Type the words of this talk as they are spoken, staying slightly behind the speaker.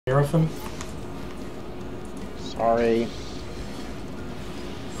Writhing. Sorry.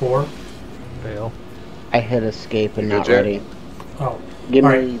 4. Fail. I hit escape and not Jared? ready. Oh. Give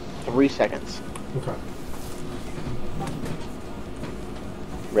All me 3 seconds. Okay.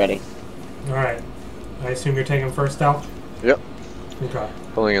 Ready. Alright. I assume you're taking first out? Yep. Okay.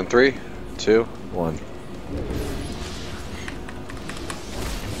 Pulling in 3, 2, 1.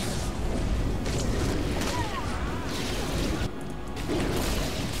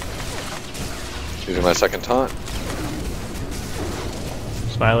 Using my second taunt.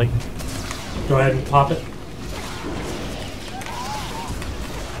 Smiley. Go ahead and pop it.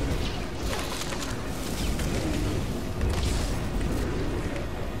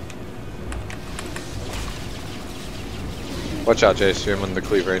 Watch out, Jace. You're in the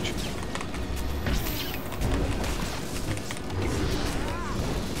cleave range.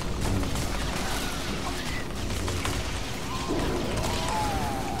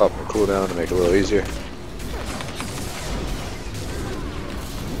 Up and cool down to make it a little easier.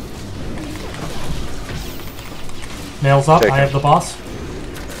 Nails up. Take I it. have the boss.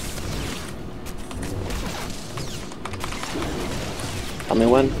 Tell me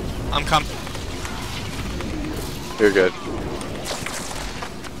when. I'm coming. You're good.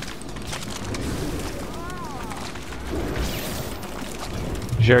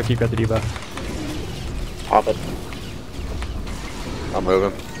 Jarek, you've got the debuff. Pop it. I'm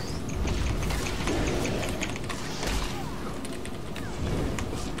moving.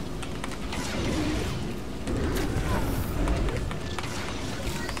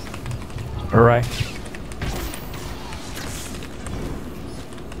 Alright.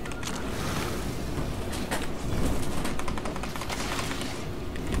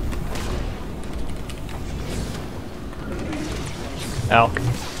 Alk.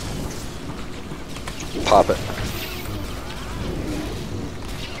 Pop it.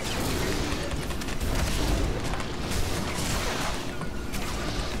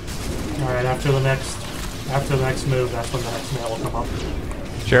 Alright, after the next move, that's when the next nail will come up.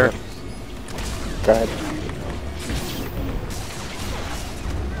 Jarek. Go ahead.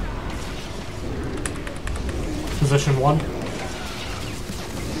 Position 1.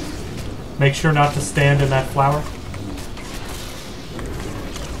 Make sure not to stand in that flower.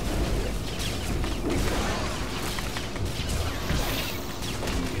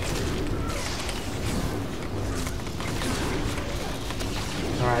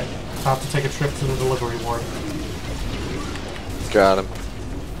 Alright, about to take a trip to the delivery ward. Got him.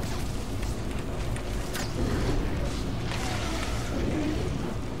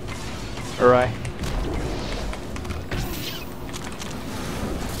 Alright.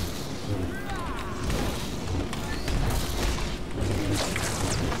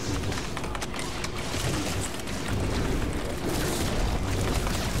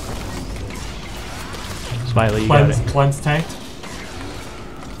 Smiley, you got it. Cleanse tanked.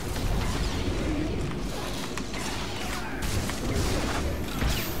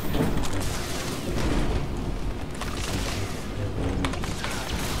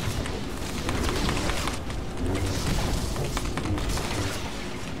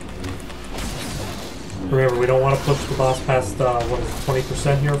 Remember, we don't want to push the boss past, what is it,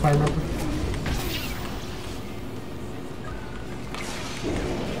 20% here, if I remember?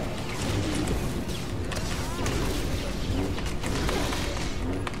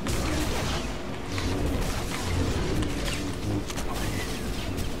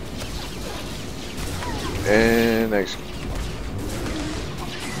 And next.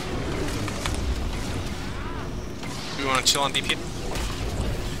 We want to chill on DP?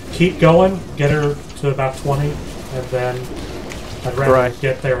 Keep going, get her to about 20, and then I'd rather Right.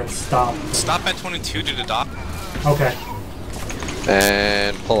 get there and stop. Stop at 22 to the dock. Okay.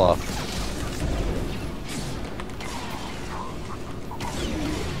 And pull off.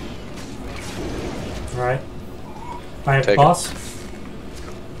 Alright. I have Take it. boss.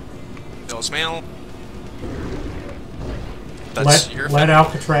 Bill's mail. That's your Let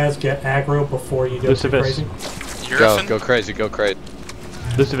Alcatraz get aggro before you go too Lucivis. crazy. Go crazy, go crazy.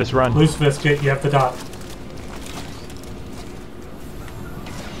 Lucivis, run. Lucivis, you have the dot.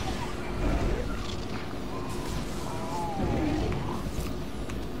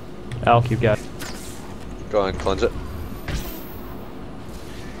 Alk, you've got it. Go ahead and cleanse it.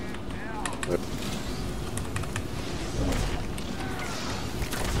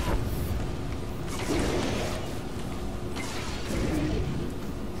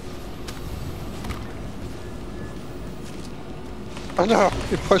 Oh no,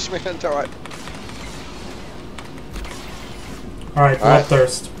 you pushed me into it. Alright,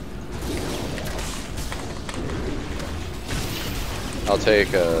 Bloodthirst. I'll take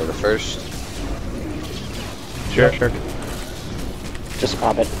the first. Sure, sure. Just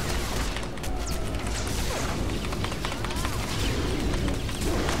pop it.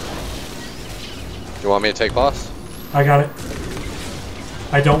 You want me to take boss? I got it.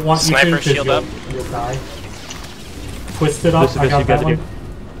 I don't want Sniper, you to shield up. you'll die. Twist it up. Lucifus, I got you that gotta one.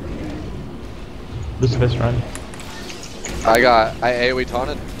 do. Lucifus, run. I AoE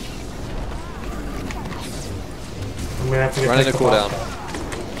taunted. I'm gonna have to get Run in take a the cooldown. boss back.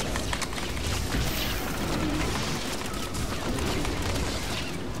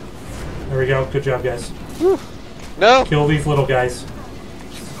 There we go. Good job, guys. No! Kill these little guys.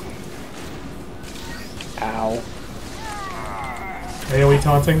 Ow. AoE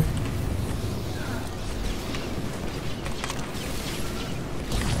taunting.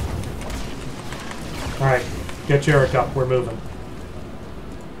 Alright, get Jarek up. We're moving.